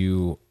have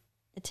you...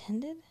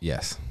 Attended?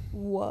 Yes.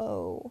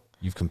 Whoa.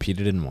 You've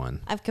competed in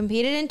one. I've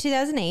competed in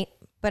 2008,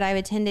 but I've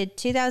attended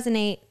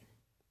 2008,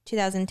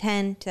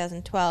 2010,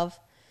 2012,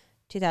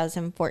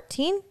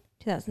 2014,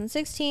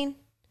 2016.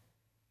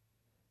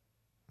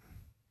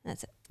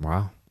 That's it.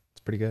 Wow.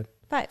 It's pretty good.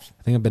 5.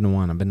 I think I've been to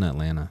one. I've been to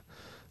Atlanta.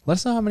 Let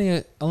us know how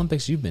many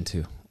Olympics you've been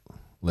to.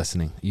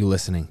 Listening.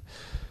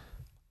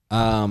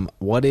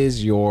 What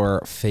is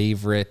your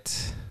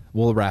favorite...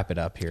 We'll wrap it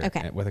up here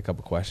with a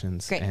couple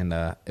questions. Great. And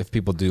if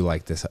people do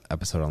like this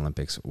episode on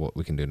Olympics,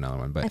 we can do another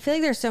one. But I feel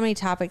like there's so many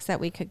topics that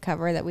we could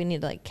cover that we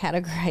need to like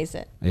categorize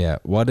it. yeah.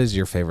 What is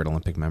your favorite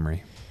Olympic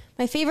memory?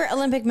 My favorite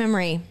Olympic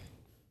memory.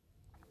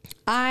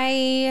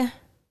 I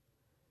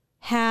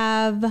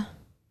have... Let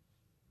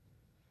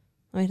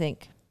me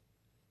think.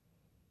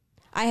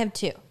 I have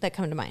 2 that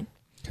come to mind.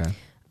 Okay.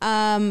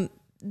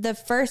 The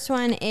first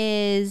one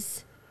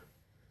is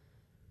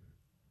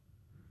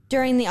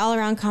during the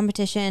all-around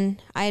competition,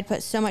 I had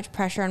put so much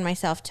pressure on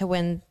myself to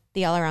win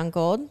the all-around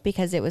gold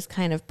because it was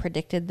kind of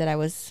predicted that I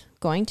was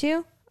going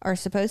to or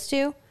supposed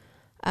to,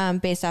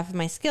 based off of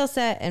my skill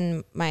set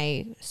and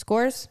my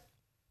scores.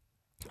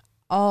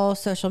 All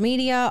social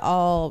media,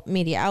 all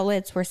media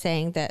outlets were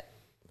saying that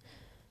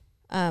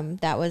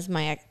that was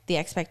the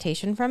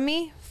expectation from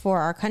me for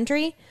our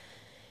country.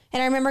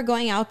 And I remember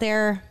going out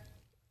there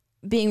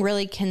being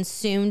really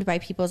consumed by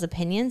people's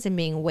opinions and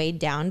being weighed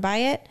down by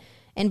it.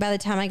 And by the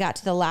time I got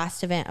to the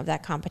last event of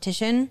that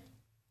competition,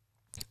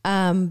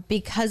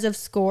 because of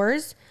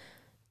scores,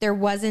 there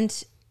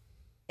wasn't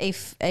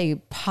a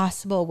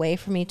possible way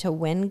for me to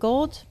win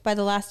gold by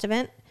the last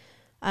event.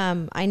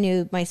 I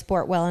knew my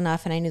sport well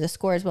enough and I knew the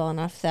scores well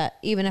enough that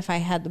even if I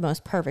had the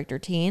most perfect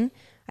routine,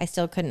 I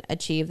still couldn't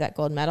achieve that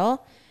gold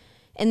medal.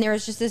 And there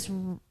was just this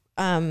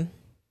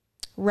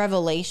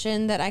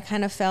revelation that I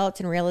kind of felt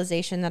and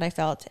realization that I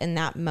felt in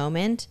that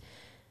moment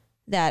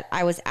that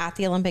I was at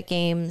the Olympic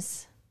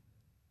Games.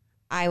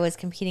 I was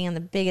competing on the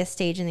biggest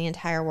stage in the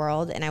entire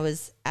world. And I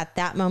was at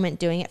that moment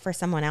doing it for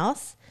someone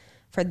else,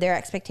 for their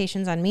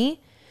expectations on me.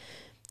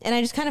 And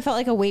I just kind of felt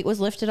like a weight was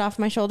lifted off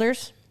my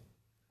shoulders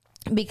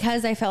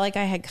because I felt like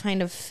I had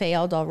kind of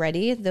failed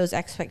already. Those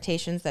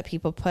expectations that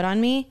people put on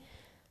me,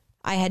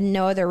 I had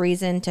no other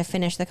reason to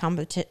finish the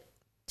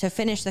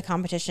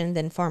competition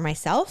than for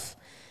myself.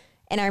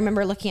 And I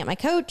remember looking at my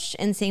coach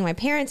and seeing my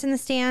parents in the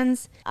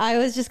stands. I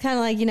was just kind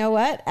of like, you know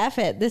what? F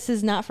it. This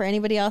is not for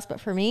anybody else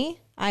but for me.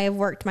 I have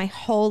worked my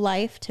whole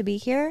life to be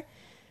here.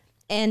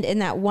 And in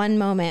that one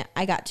moment,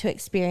 I got to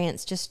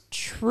experience just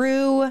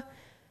true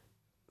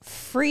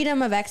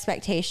freedom of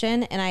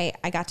expectation. And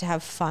I got to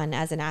have fun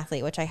as an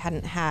athlete, which I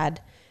hadn't had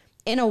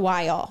in a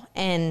while.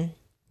 And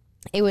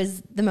it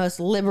was the most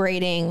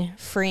liberating,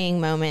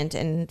 freeing moment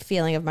and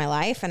feeling of my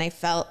life. And I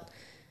felt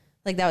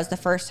like that was the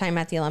first time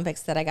at the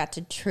Olympics that I got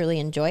to truly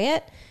enjoy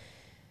it.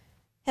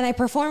 And I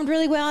performed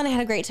really well and I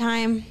had a great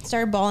time.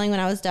 Started bawling when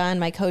I was done.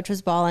 My coach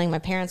was bawling. My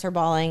parents were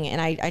bawling.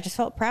 And I just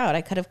felt proud.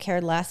 I could have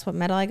cared less what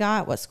medal I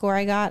got, what score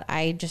I got.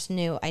 I just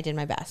knew I did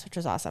my best, which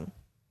was awesome.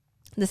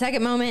 The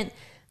second moment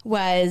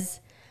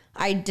was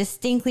I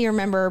distinctly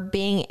remember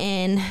being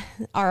in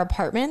our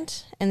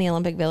apartment in the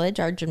Olympic Village,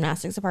 our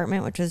gymnastics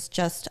apartment, which was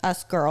just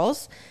us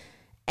girls.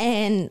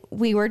 And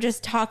we were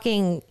just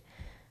talking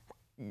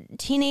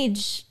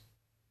teenage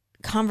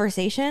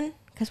conversation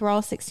because we're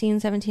all 16,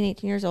 17,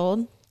 18 years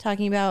old,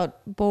 talking about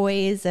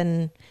boys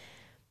and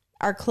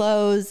our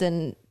clothes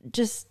and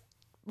just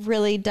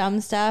really dumb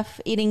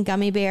stuff, eating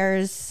gummy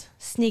bears,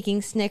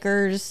 sneaking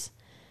Snickers,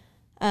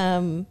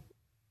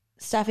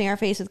 stuffing our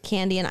face with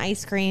candy and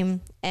ice cream.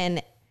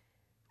 And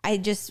I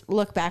just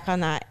look back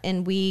on that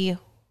and we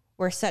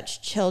were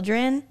such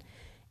children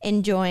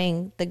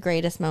enjoying the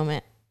greatest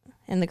moment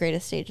and the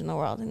greatest stage in the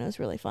world. And it was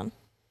really fun.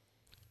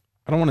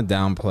 I don't want to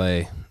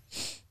downplay.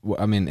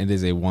 I mean, it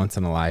is a once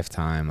in a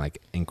lifetime,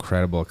 like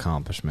incredible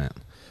accomplishment.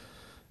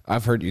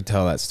 I've heard you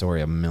tell that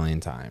story a million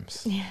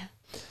times. Yeah.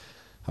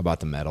 About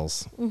the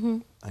medals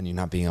and you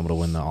not being able to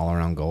win the all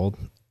around gold.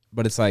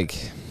 But it's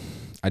like,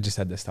 I just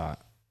had this thought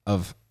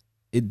of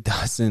it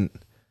doesn't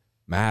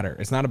matter.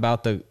 It's not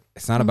about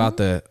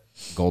the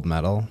gold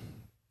medal.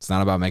 It's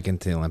not about making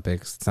it to the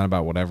Olympics. It's not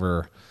about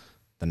whatever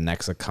the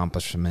next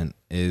accomplishment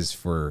is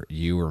for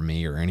you or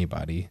me or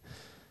anybody.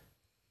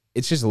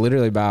 It's just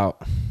literally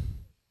about,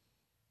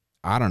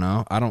 I don't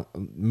know. I don't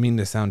mean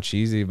to sound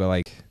cheesy, but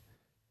like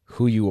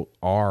who you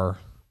are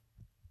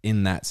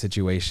in that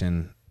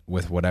situation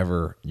with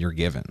whatever you're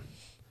given.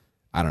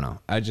 I don't know.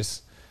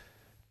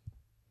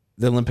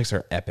 The Olympics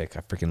are epic.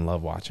 I freaking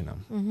love watching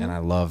them. And I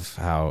love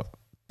how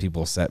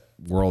people set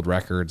world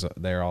records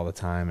there all the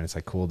time. And it's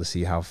like cool to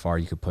see how far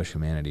you could push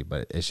humanity.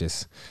 But it's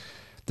just,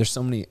 there's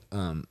so many,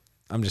 I'm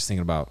just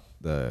thinking about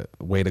the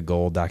Way to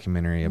Gold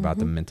documentary about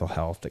the mental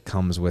health that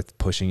comes with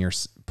pushing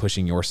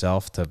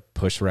yourself to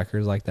push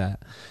records like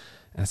that.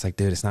 And it's like,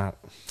 dude, it's not,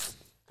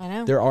 I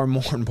know. There are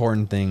more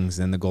important things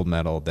than the gold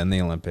medal, than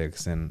the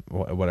Olympics and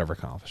whatever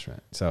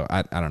accomplishment. So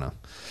I don't know.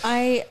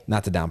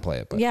 Not to downplay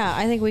it, but yeah,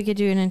 I think we could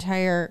do an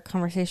entire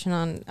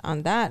conversation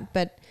on that.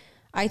 But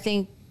I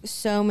think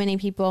so many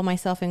people,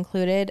 myself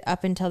included,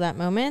 up until that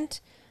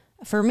moment,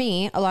 for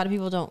me, a lot of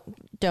people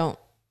don't,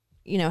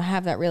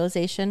 have that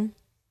realization.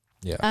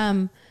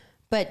 Yeah.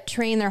 But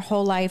train their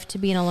whole life to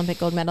be an Olympic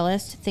gold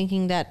medalist,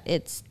 thinking that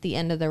it's the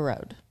end of the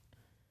road.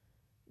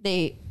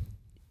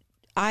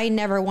 I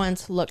never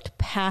once looked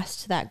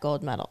past that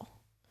gold medal,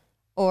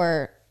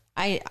 or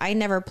I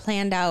never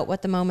planned out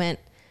what the moment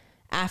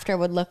after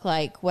would look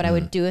like, what I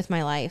would do with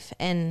my life.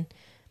 And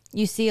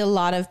you see a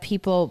lot of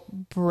people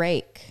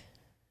break,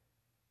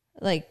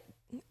 like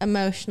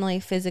emotionally,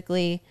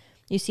 physically.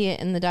 You see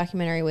it in the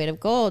documentary Weight of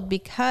Gold,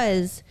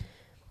 because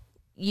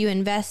you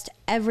invest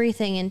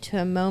everything into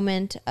a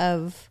moment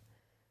of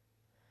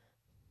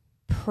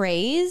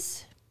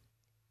praise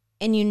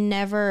and you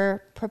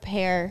never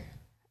prepare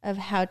of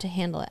how to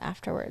handle it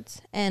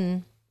afterwards.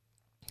 And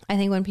I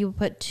think when people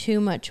put too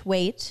much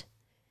weight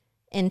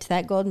into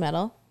that gold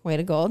medal,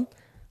 Weight of Gold,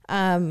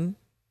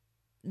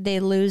 they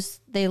lose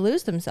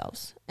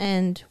themselves.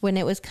 And when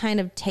it was kind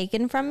of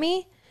taken from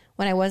me,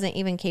 when I wasn't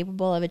even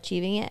capable of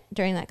achieving it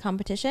during that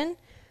competition,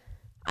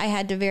 I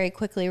had to very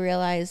quickly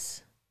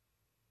realize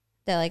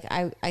that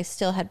like I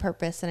still had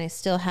purpose and I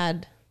still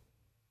had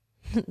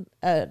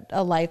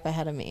a life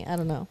ahead of me. I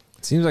don't know.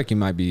 It seems like you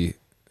might be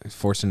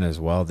fortunate as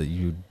well that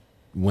you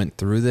went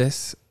through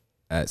this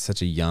at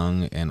such a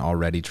young and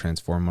already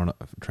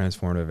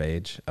transformative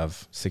age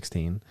of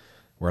 16,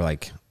 where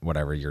like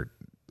whatever,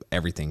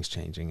 everything's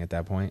changing at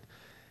that point.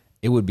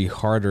 It would be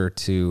harder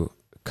to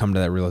come to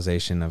that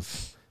realization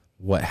of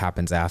what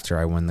happens after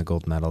I win the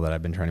gold medal that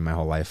I've been training my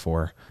whole life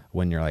for,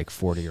 when you're like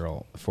 40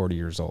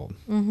 years old.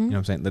 You know what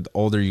I'm saying? The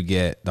older you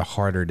get, the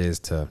harder it is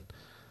the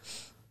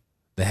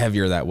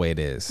heavier that weight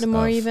is. The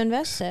more you've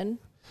invested.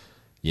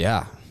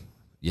 Yeah.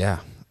 Yeah.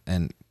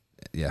 And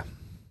yeah.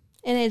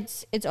 And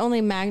it's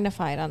only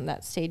magnified on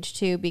that stage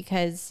too,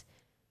 because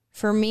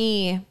for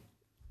me,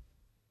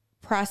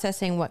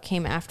 processing what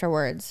came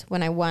afterwards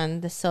when I won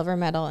the silver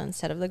medal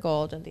instead of the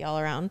gold and the all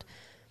around,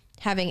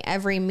 having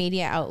every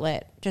media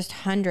outlet, just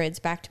hundreds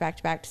back to back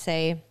to back, to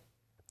say,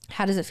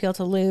 how does it feel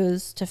to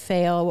lose, to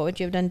fail? What would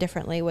you have done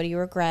differently? What do you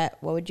regret?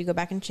 What would you go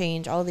back and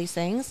change? All of these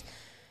things.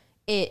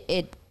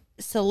 It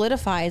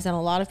solidifies in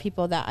a lot of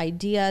people that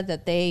idea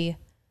that they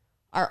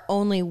are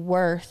only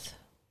worth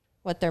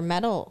what their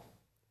medal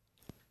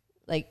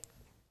like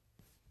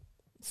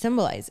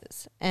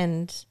symbolizes.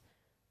 And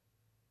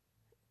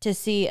to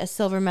see a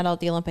silver medal at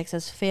the Olympics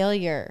as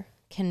failure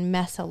can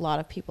mess a lot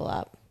of people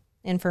up.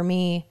 And for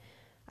me,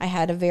 I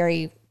had a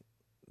very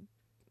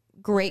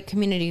great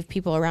community of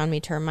people around me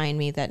to remind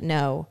me that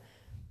no,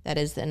 that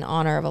is an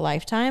honor of a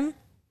lifetime,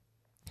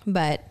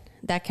 but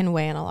that can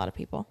weigh on a lot of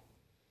people.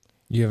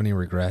 You have any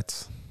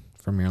regrets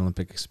from your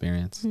Olympic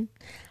experience?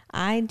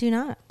 I do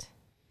not.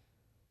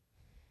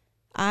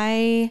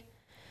 I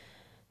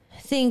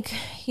think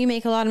you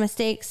make a lot of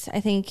mistakes.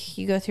 I think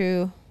you go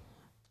through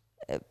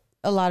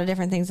a lot of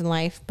different things in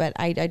life, but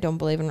I don't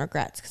believe in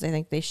regrets because I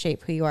think they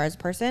shape who you are as a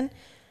person.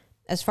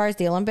 As far as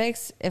the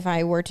Olympics, if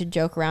I were to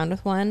joke around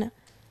with one,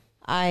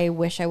 I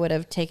wish I would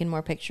have taken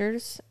more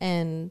pictures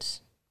and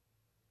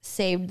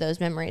saved those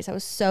memories. I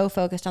was so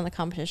focused on the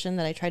competition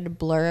that I tried to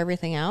blur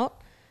everything out,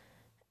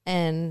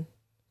 and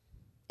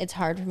it's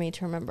hard for me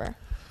to remember.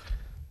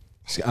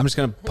 I'm just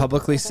going to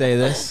publicly say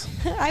this.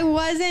 I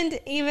wasn't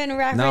even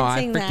referencing No,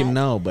 I freaking that.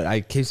 know, but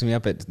it keeps me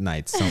up at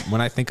night. So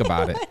when I think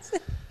about it,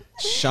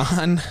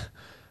 Sean,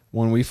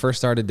 when we first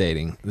started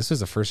dating, this was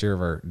the first year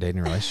of our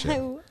dating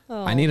relationship.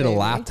 I needed baby. a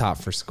laptop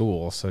for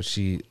school, so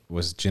she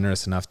was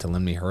generous enough to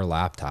lend me her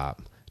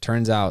laptop.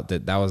 Turns out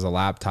that was a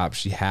laptop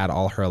she had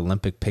all her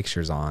Olympic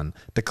pictures on.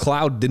 The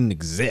cloud didn't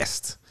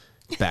exist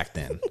back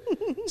then.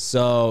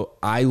 So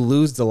I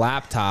lose the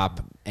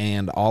laptop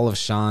and all of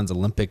Sean's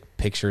Olympic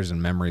pictures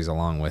and memories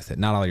along with it.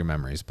 Not all your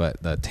memories,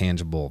 but the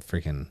tangible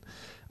freaking...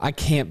 I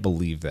can't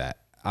believe that.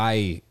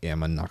 I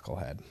am a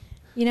knucklehead.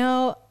 You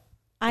know,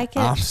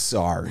 I'm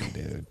sorry,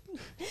 dude.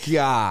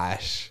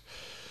 Gosh.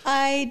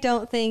 I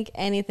don't think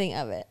anything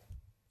of it,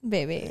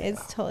 baby.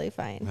 It's totally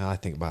fine. Well, I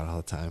think about it all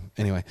the time.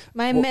 Anyway.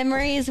 My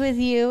memories with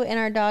you and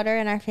our daughter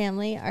and our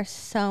family are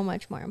so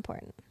much more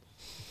important.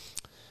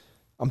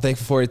 I'm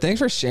thankful for you. Thanks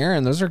for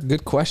sharing. Those are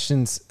good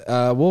questions.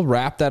 We'll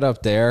wrap that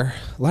up there.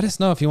 Let us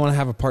know if you want to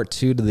have a part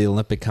 2 to the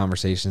Olympic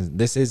conversations.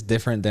 This is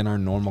different than our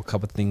normal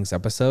Couple Things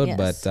episode,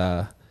 Yes.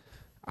 but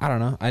I don't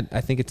know.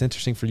 I think it's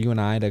interesting for you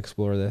and I to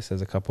explore this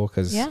as a couple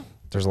because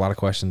there's a lot of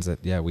questions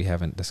that, we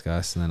haven't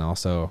discussed. And then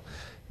also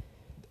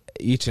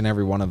each and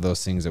every one of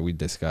those things that we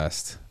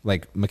discussed,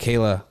 like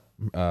Michaela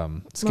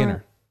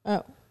Skinner.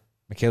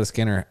 Michaela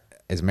Skinner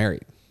is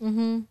married.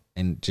 Mm-hmm.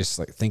 And just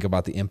like think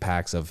about the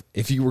impacts of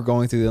if you were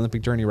going through the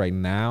Olympic journey right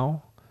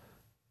now,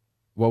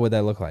 what would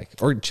that look like?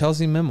 Or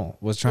Chelsea Mimmel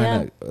was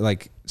trying to,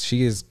 like,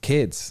 she has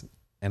kids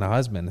and a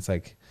husband. It's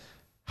like,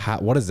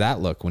 what does that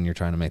look when you're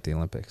trying to make the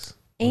Olympics?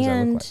 What does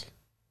that look like?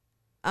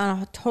 On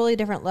a totally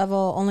different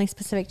level, only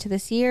specific to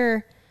this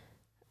year,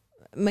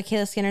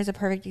 Michaela Skinner is a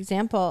perfect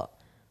example.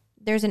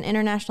 There's an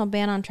international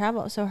ban on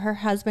travel, so her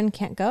husband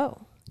can't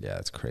go. Yeah,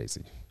 it's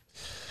crazy.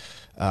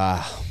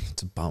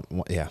 It's a bump.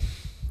 Yeah.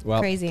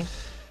 Well, Crazy.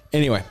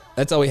 Anyway,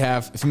 that's all we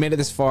have. If you made it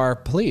this far,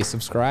 please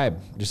subscribe.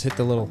 Just hit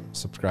the little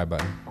subscribe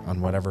button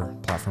on whatever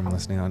platform you're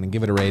listening on and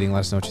give it a rating.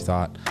 Let us know what you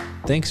thought.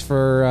 Thanks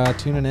for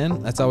tuning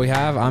in. That's all we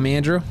have. I'm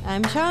Andrew.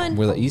 I'm Sean.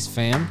 We're the East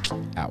Fam.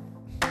 Out.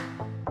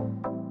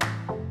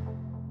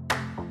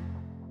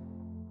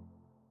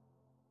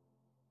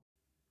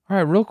 All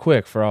right, real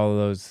quick for all of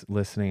those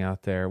listening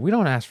out there, we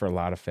don't ask for a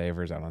lot of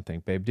favors, I don't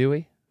think, babe, do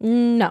we?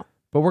 No.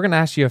 But we're going to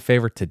ask you a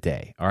favor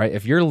today, all right?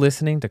 If you're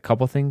listening to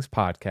Couple Things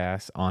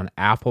Podcast on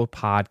Apple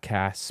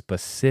Podcasts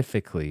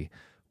specifically,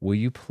 will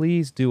you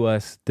please do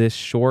us this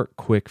short,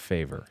 quick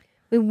favor?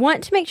 We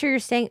want to make sure you're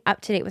staying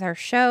up to date with our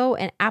show,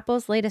 and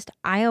Apple's latest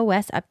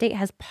iOS update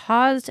has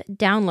paused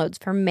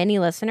downloads for many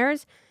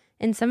listeners,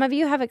 and some of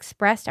you have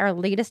expressed our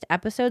latest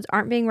episodes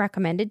aren't being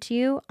recommended to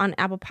you on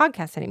Apple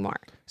Podcasts anymore.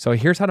 So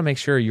here's how to make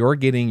sure you're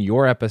getting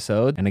your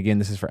episode. And again,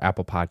 this is for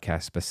Apple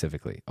Podcasts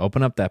specifically.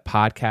 Open up that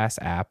podcast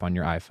app on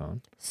your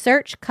iPhone.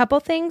 Search Couple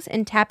Things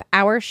and tap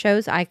our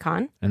show's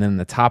icon. And then in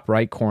the top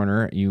right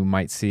corner, you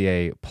might see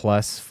a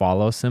plus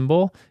follow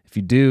symbol. If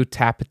you do,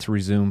 tap it to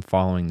resume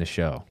following the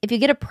show. If you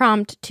get a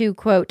prompt to,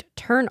 quote,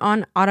 turn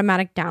on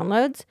automatic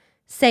downloads,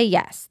 say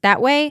yes.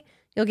 That way,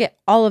 you'll get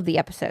all of the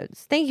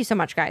episodes. Thank you so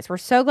much, guys. We're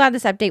so glad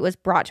this update was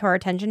brought to our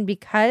attention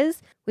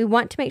because we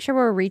want to make sure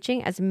we're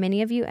reaching as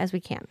many of you as we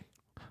can.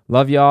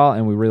 Love y'all,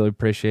 and we really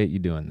appreciate you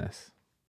doing this.